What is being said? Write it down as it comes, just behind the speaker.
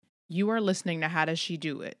You are listening to How Does She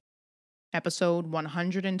Do It? Episode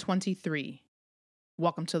 123.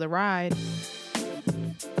 Welcome to the ride.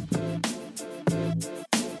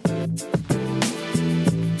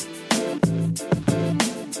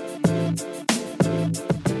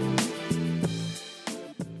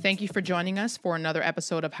 Thank you for joining us for another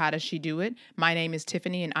episode of How Does She Do It? My name is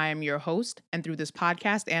Tiffany and I am your host. And through this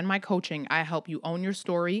podcast and my coaching, I help you own your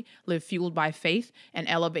story, live fueled by faith, and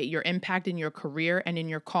elevate your impact in your career and in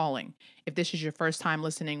your calling. If this is your first time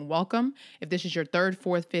listening, welcome. If this is your third,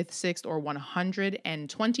 fourth, fifth, sixth, or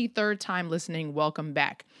 123rd time listening, welcome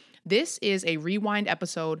back. This is a rewind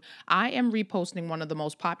episode. I am reposting one of the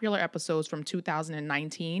most popular episodes from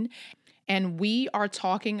 2019. And we are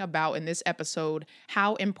talking about in this episode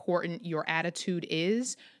how important your attitude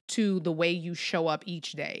is to the way you show up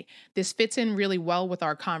each day. This fits in really well with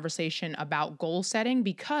our conversation about goal setting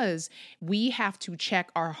because we have to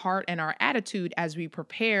check our heart and our attitude as we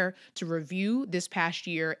prepare to review this past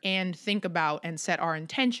year and think about and set our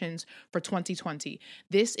intentions for 2020.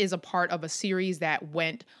 This is a part of a series that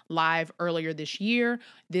went live earlier this year.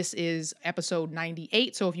 This is episode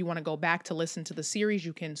 98. So if you want to go back to listen to the series,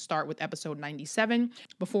 you can start with episode 97.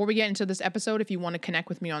 Before we get into this episode, if you want to connect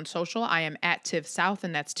with me on social, I am at Tiff South,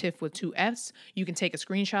 and that's Tiff with 2 F's. You can take a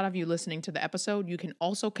screenshot of you listening to the episode. You can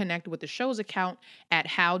also connect with the show's account at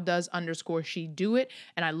howdoes_she-do-it.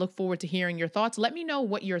 And I look forward to hearing your thoughts. Let me know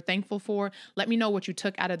what you're thankful for. Let me know what you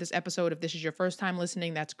took out of this episode. If this is your first time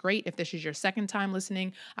listening, that's great. If this is your second time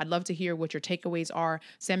listening, I'd love to hear what your takeaways are.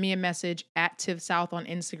 Send me a message at Tiff South on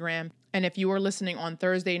Instagram. And if you are listening on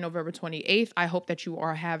Thursday, November 28th, I hope that you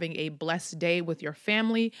are having a blessed day with your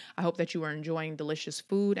family. I hope that you are enjoying delicious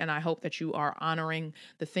food, and I hope that you are honoring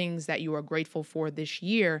the things that you are grateful for this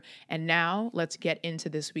year. And now let's get into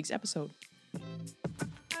this week's episode.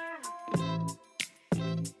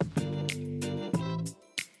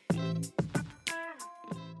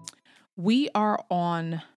 We are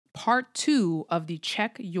on part 2 of the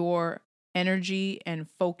Check Your Energy and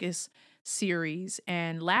Focus series.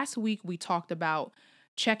 And last week we talked about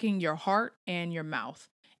checking your heart and your mouth.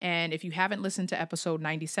 And if you haven't listened to episode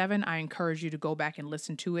 97, I encourage you to go back and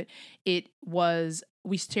listen to it.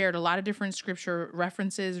 We shared a lot of different scripture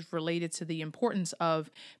references related to the importance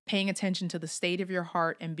of paying attention to the state of your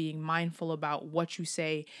heart and being mindful about what you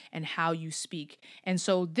say and how you speak. And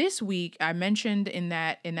so this week I mentioned in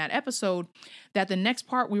that episode that the next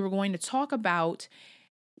part we were going to talk about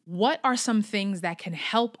what are some things that can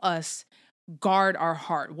help us guard our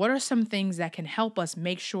heart? What are some things that can help us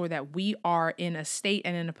make sure that we are in a state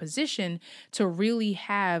and in a position to really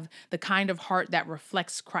have the kind of heart that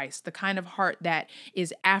reflects Christ, the kind of heart that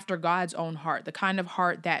is after God's own heart, the kind of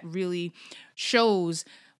heart that really shows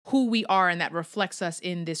who we are and that reflects us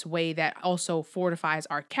in this way that also fortifies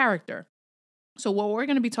our character? So what we're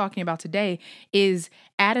going to be talking about today is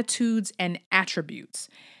attitudes and attributes.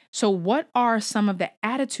 So what are some of the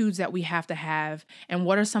attitudes that we have to have, and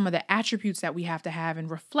what are some of the attributes that we have to have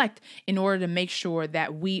and reflect in order to make sure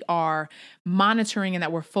that we are monitoring and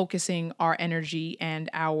that we're focusing our energy and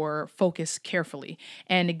our focus carefully?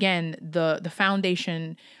 And again, the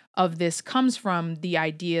foundation of this comes from the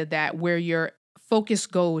idea that where your focus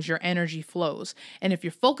goes, your energy flows. And if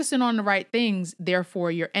you're focusing on the right things,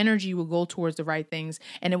 therefore your energy will go towards the right things,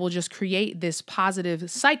 and it will just create this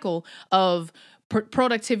positive cycle of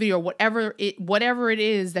productivity or whatever it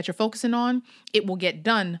is that you're focusing on. It will get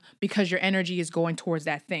done because your energy is going towards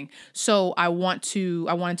that thing. So I wanted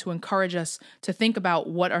to encourage us to think about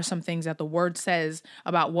what are some things that the word says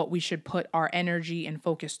about what we should put our energy and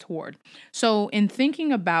focus toward. So in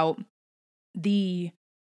thinking about the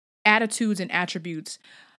attitudes and attributes,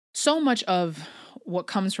 so much of what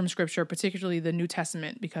comes from scripture, particularly the New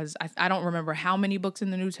Testament, because I don't remember how many books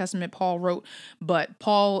in the New Testament Paul wrote, but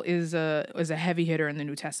Paul is a heavy hitter in the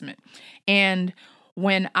New Testament. And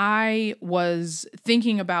when I was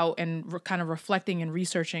thinking about and kind of reflecting and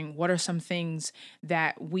researching what are some things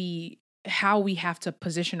that how we have to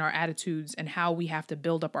position our attitudes and how we have to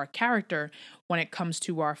build up our character when it comes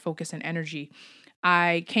to our focus and energy,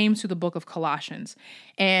 I came to the book of Colossians.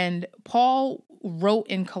 And Paul wrote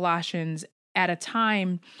in Colossians at a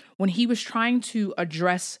time when he was trying to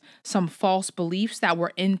address some false beliefs that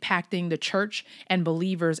were impacting the church and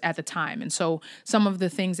believers at the time. And so some of the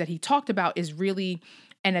things that he talked about is really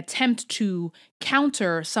an attempt to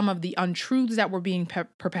counter some of the untruths that were being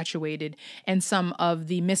perpetuated and some of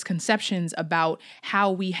the misconceptions about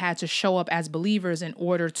how we had to show up as believers in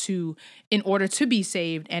order to be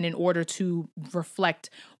saved and in order to reflect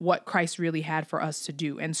what Christ really had for us to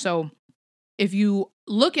do. And so if you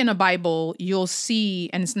look in a Bible, you'll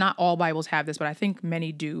see, and it's not all Bibles have this, but I think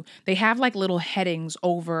many do. They have like little headings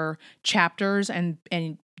over chapters and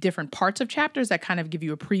different parts of chapters that kind of give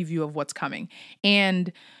you a preview of what's coming.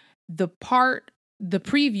 And the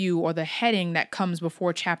preview or the heading that comes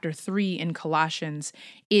before chapter 3 in Colossians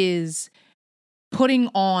is putting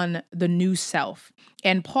on the new self.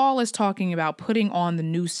 And Paul is talking about putting on the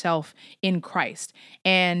new self in Christ.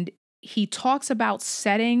 And he talks about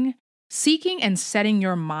seeking and setting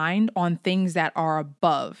your mind on things that are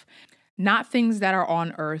above, not things that are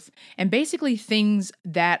on earth, and basically things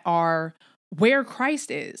that are where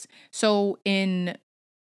Christ is. So in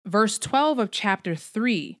verse 12 of chapter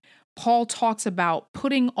 3, Paul talks about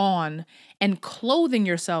putting on and clothing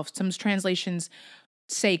yourself. Some translations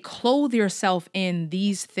say, clothe yourself in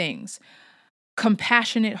these things: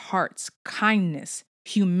 compassionate hearts, kindness,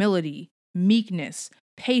 humility, meekness,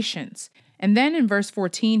 patience. And then in verse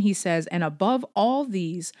 14, he says, and above all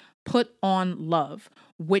these, put on love,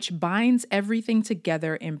 which binds everything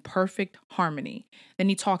together in perfect harmony. Then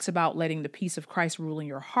he talks about letting the peace of Christ rule in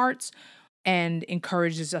your hearts and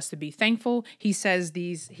encourages us to be thankful. He says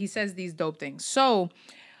these dope things. So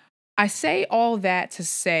I say all that to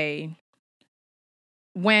say,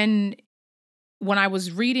 when I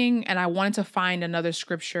was reading and I wanted to find another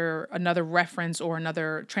scripture, another reference, or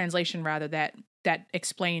another translation rather, that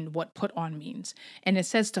explained what put on means. And it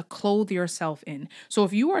says to clothe yourself in. So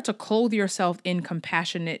if you are to clothe yourself in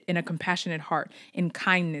a compassionate heart, in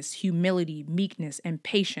kindness, humility, meekness, and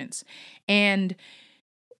patience, and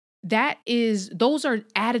those are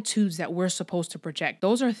attitudes that we're supposed to project.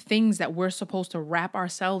 Those are things that we're supposed to wrap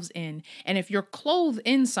ourselves in. And if you're clothed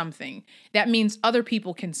in something, that means other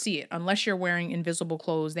people can see it. Unless you're wearing invisible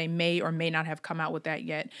clothes, they may or may not have come out with that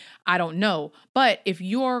yet. I don't know. But if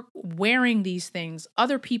you're wearing these things,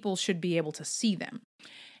 other people should be able to see them.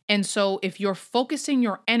 And so if you're focusing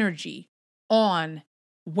your energy on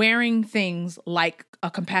wearing things like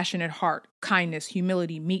a compassionate heart, kindness,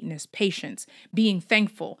 humility, meekness, patience, being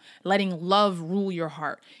thankful, letting love rule your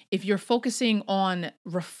heart, if you're focusing on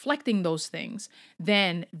reflecting those things,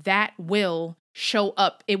 then that will show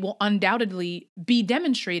up. It will undoubtedly be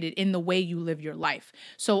demonstrated in the way you live your life.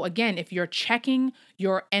 So again, if you're checking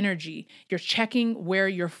your energy, you're checking where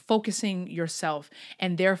you're focusing yourself,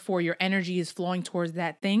 and therefore your energy is flowing towards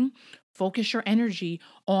that thing, focus your energy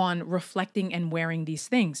on reflecting and wearing these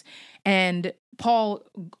things. And Paul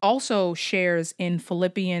also shares in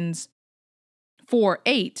Philippians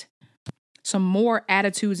 4:8 some more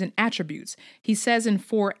attitudes and attributes. He says in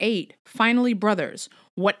 4:8, finally, brothers,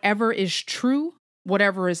 whatever is true,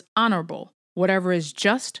 whatever is honorable, whatever is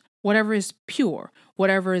just, whatever is pure,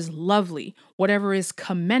 whatever is lovely, whatever is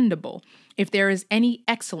commendable, if there is any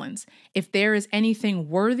excellence, if there is anything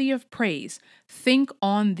worthy of praise, think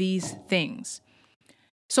on these things.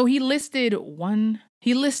 So he listed,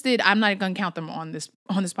 I'm not going to count them on this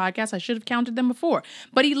podcast. I should have counted them before.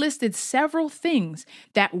 But he listed several things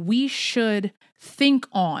that we should think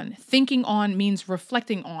on. Thinking on means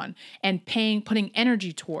reflecting on and putting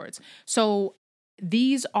energy towards. So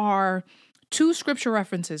these are two scripture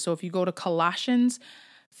references. So if you go to Colossians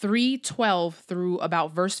 3:12 through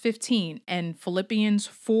about verse 15 and Philippians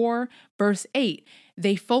 4 verse 8,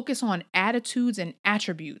 they focus on attitudes and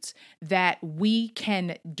attributes that we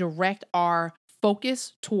can direct our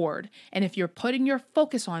focus toward. And if you're putting your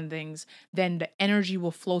focus on things, then the energy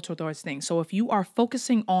will flow toward those things. So if you are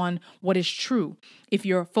focusing on what is true, if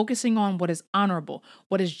you're focusing on what is honorable,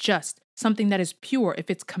 what is just, something that is pure, if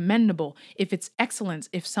it's commendable, if it's excellence,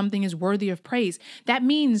 if something is worthy of praise, that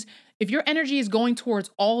means if your energy is going towards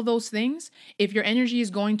all those things, if your energy is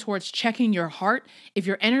going towards checking your heart, if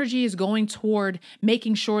your energy is going toward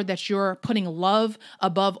making sure that you're putting love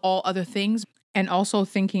above all other things, and also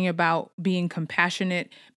thinking about being compassionate,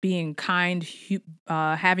 being kind,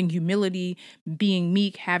 having humility, being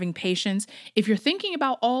meek, having patience. If you're thinking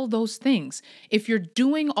about all those things, if you're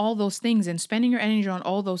doing all those things and spending your energy on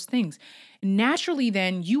all those things, naturally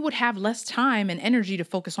then you would have less time and energy to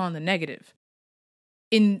focus on the negative.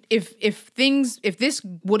 If this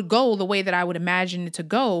would go the way that I would imagine it to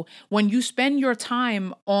go, when you spend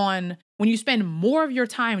more of your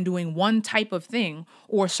time doing one type of thing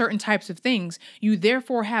or certain types of things, you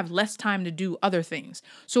therefore have less time to do other things.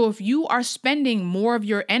 So if you are spending more of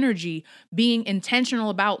your energy being intentional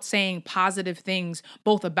about saying positive things,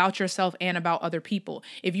 both about yourself and about other people,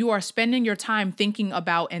 if you are spending your time thinking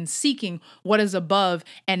about and seeking what is above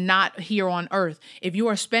and not here on earth, if you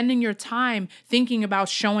are spending your time thinking about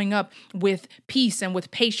showing up with peace and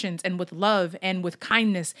with patience and with love and with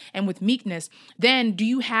kindness and with meekness, then do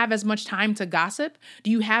you have as much time to gossip?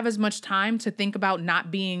 Do you have as much time to think about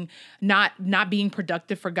not being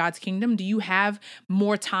productive for God's kingdom? Do you have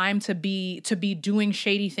more time to be doing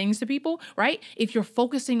shady things to people, right? If you're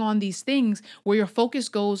focusing on these things, where your focus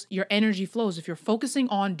goes, your energy flows. If you're focusing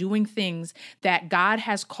on doing things that God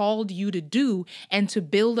has called you to do and to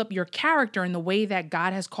build up your character in the way that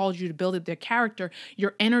God has called you to build up their character,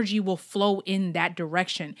 your energy will flow in that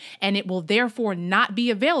direction, and it will therefore not be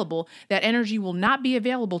available. That energy will not be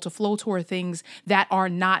available to flow toward things that are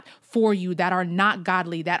not for you, that are not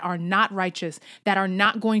godly, that are not righteous, that are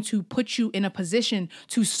not going to put you in a position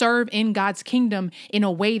to serve in God's kingdom in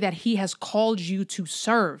a way that He has called you to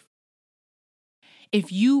serve.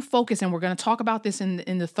 If you focus, and we're going to talk about this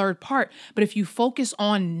in the third part, but if you focus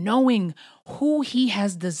on knowing who He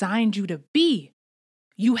has designed you to be,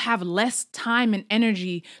 you have less time and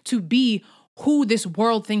energy to be who this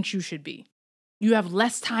world thinks you should be. You have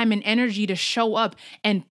less time and energy to show up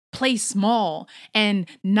and play small and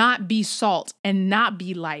not be salt and not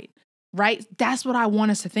be light, right? That's what I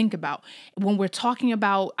want us to think about when we're talking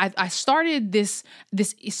about. I started this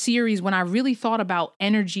series when I really thought about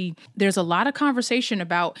energy. There's a lot of conversation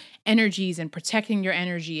about energies and protecting your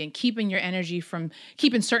energy and keeping your energy from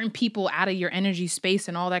keeping certain people out of your energy space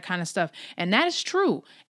and all that kind of stuff. And that is true.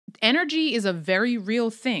 Energy is a very real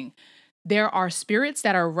thing. There are spirits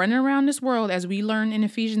that are running around this world, as we learn in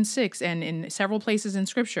Ephesians 6 and in several places in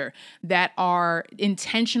scripture, that are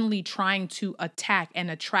intentionally trying to attack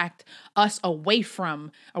and attract us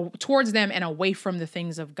towards them and away from the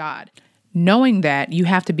things of God. Knowing that, you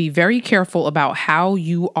have to be very careful about how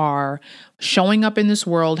you are showing up in this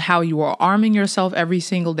world, how you are arming yourself every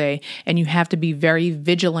single day, and you have to be very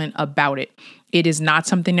vigilant about it. It is not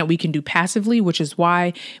something that we can do passively, which is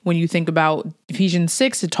why when you think about Ephesians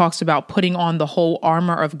 6, it talks about putting on the whole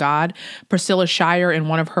armor of God. Priscilla Shirer, in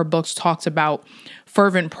one of her books, talks about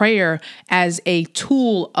fervent prayer as a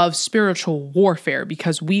tool of spiritual warfare,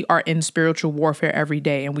 because we are in spiritual warfare every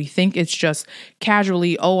day. And we think it's just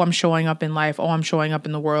casually, oh, I'm showing up in life. Oh, I'm showing up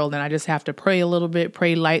in the world. And I just have to pray a little bit,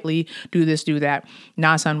 pray lightly, do this, do that.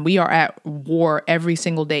 Nah, son, we are at war every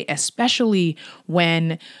single day, especially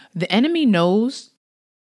when the enemy knows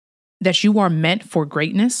that you are meant for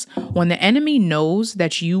greatness, when the enemy knows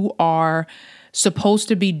that you are supposed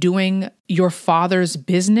to be doing your Father's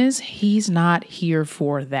business. He's not here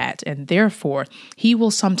for that. And therefore, He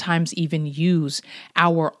will sometimes even use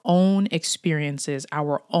our own experiences,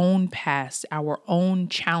 our own past, our own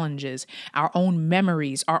challenges, our own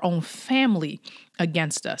memories, our own family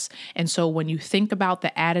against us. And so when you think about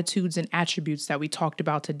the attitudes and attributes that we talked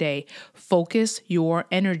about today, focus your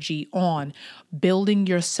energy on building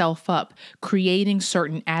yourself up, creating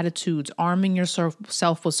certain attitudes, arming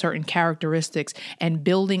yourself with certain characteristics, and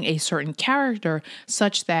building a certain character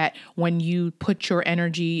such that when you put your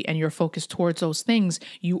energy and your focus towards those things,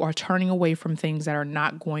 you are turning away from things that are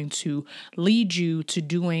not going to lead you to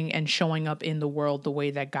doing and showing up in the world the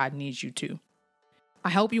way that God needs you to. I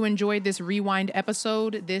hope you enjoyed this rewind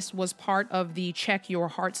episode. This was part of the Check Your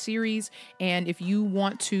Heart series. And if you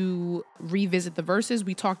want to revisit the verses,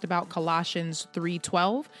 we talked about Colossians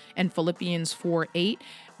 3:12 and Philippians 4:8.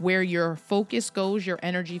 Where your focus goes, your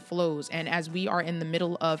energy flows. And as we are in the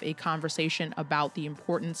middle of a conversation about the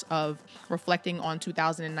importance of reflecting on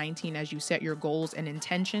 2019 as you set your goals and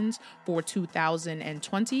intentions for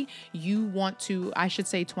 2020, you want to, I should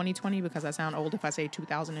say 2020 because I sound old if I say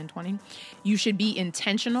 2020. You should be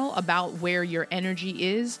intentional about where your energy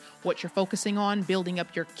is, what you're focusing on, building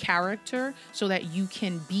up your character so that you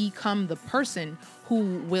can become the person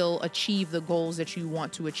who will achieve the goals that you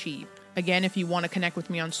want to achieve. Again, if you want to connect with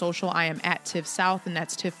me on social, I am at Tiff South, and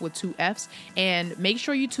that's Tiff with 2 F's. And make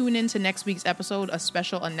sure you tune in to next week's episode. A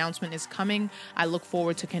special announcement is coming. I look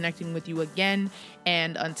forward to connecting with you again.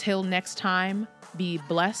 And until next time, be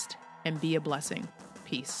blessed and be a blessing.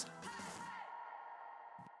 Peace.